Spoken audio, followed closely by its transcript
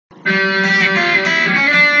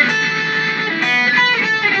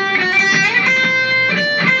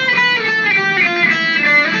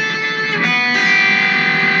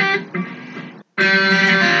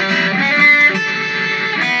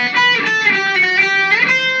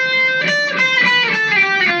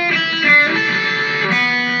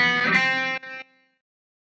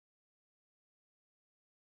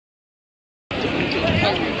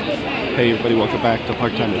back to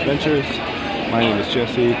Park Time Adventures. My name is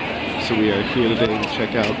Jesse. So we are here today to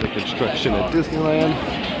check out the construction at Disneyland.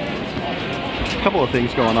 A couple of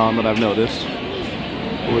things going on that I've noticed.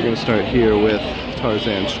 We're going to start here with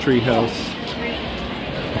Tarzan's treehouse.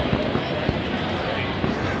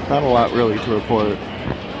 Not a lot really to report.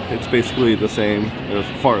 It's basically the same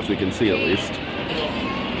as far as we can see, at least.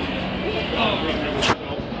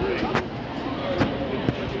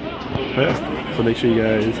 Yeah, so make sure you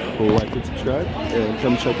guys like and subscribe and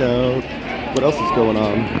come check out what else is going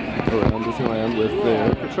on around Disneyland with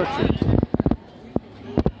their construction.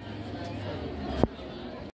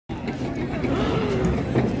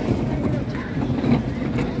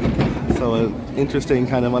 So an interesting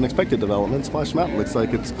kind of unexpected development. Splash Mountain looks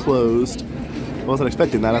like it's closed. I wasn't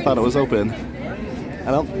expecting that. I thought it was open.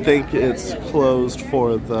 I don't think it's closed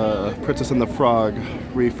for the Princess and the Frog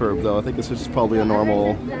refurb though. I think this is just probably a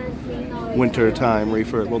normal winter time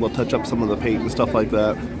refurb. Well, they'll touch up some of the paint and stuff like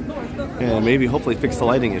that. And maybe hopefully fix the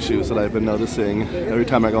lighting issues that I've been noticing every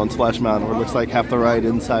time I go on Splash Mountain, where it looks like half the ride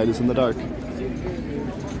inside is in the dark.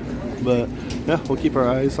 But yeah, we'll keep our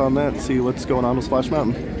eyes on that and see what's going on with Splash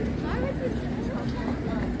Mountain.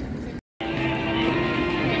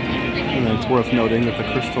 And it's worth noting that the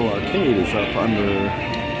Crystal Arcade is up under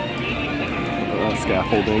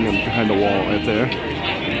scaffolding and behind a wall right there.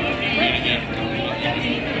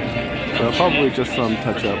 So probably just some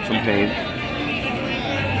touch-up, some paint.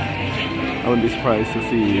 I wouldn't be surprised to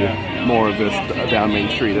see more of this down Main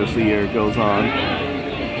Street as the year goes on.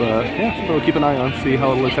 But yeah, we'll keep an eye on, see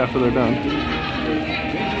how it looks after they're done.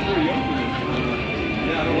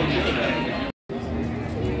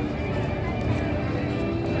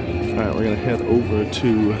 Alright, we're going to head over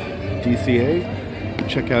to DCA and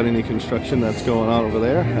check out any construction that's going on over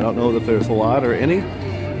there. I don't know if there's a lot or any,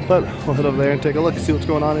 but we'll head over there and take a look and see what's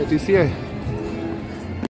going on at DCA.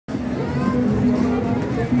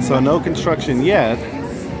 So no construction yet,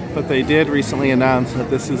 but they did recently announce that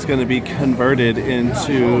this is going to be converted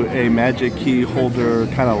into a Magic Key holder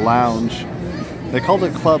kind of lounge. They called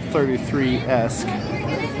it Club 33-esque,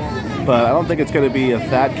 but I don't think it's going to be of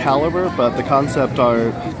that caliber, but the concept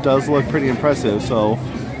art does look pretty impressive, so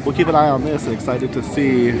we'll keep an eye on this and excited to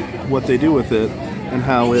see what they do with it and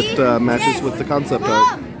how it matches with the concept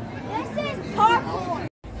art.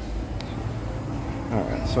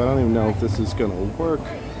 Alright, so I don't even know if this is going to work.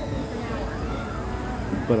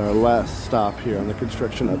 But our last stop here on the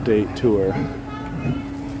construction update tour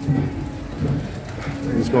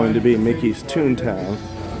is going to be Mickey's Toontown.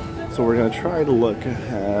 So we're going to try to look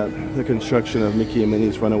at the construction of Mickey and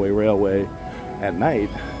Minnie's Runaway Railway at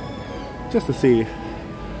night, just to see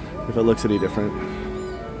if it looks any different.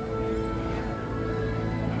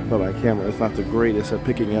 But my camera is not the greatest at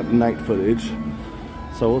picking up night footage,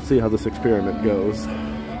 so we'll see how this experiment goes.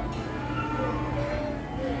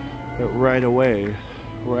 But right away,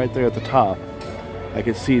 right there at the top, I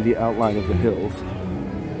can see the outline of the hills.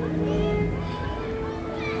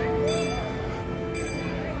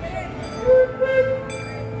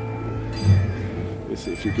 Let's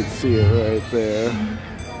see if you can see it right there.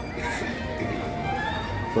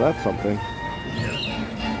 So that's something.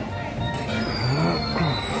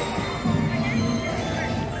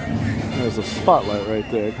 There's a spotlight right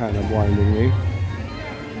there kind of blinding me.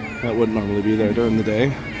 That wouldn't normally be there during the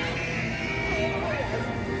day.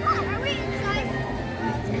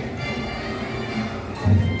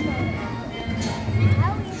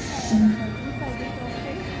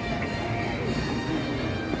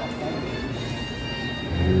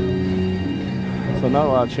 So not a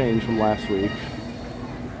lot of change from last week,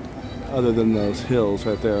 other than those hills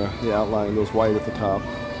right there, the outline goes white at the top.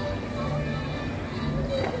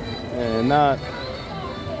 And not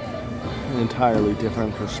an entirely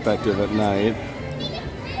different perspective at night.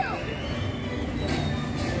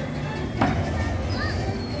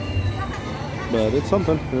 But it's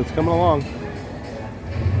something, and it's coming along.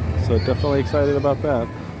 So definitely excited about that.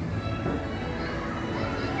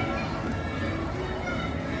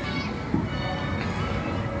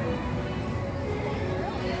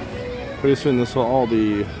 Pretty soon this will all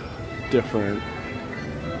be different.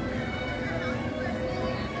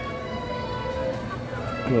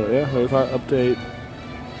 But yeah, there's our update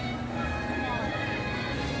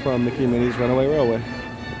from Mickey and Minnie's Runaway Railway.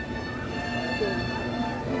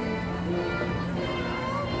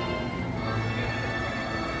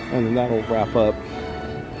 And then that'll wrap up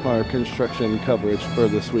our construction coverage for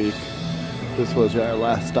this week. This was our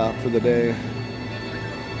last stop for the day.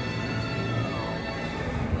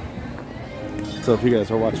 So if you guys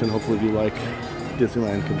are watching, hopefully you like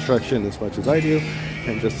Disneyland construction as much as I do,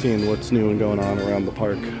 and just seeing what's new and going on around the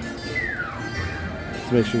park.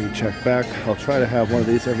 So make sure you check back. I'll try to have one of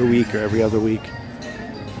these every week or every other week,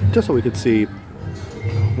 just so we could see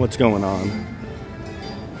what's going on,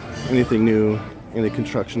 anything new, any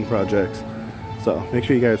construction projects. So make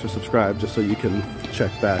sure you guys are subscribed just so you can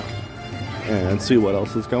check back and see what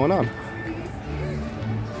else is going on.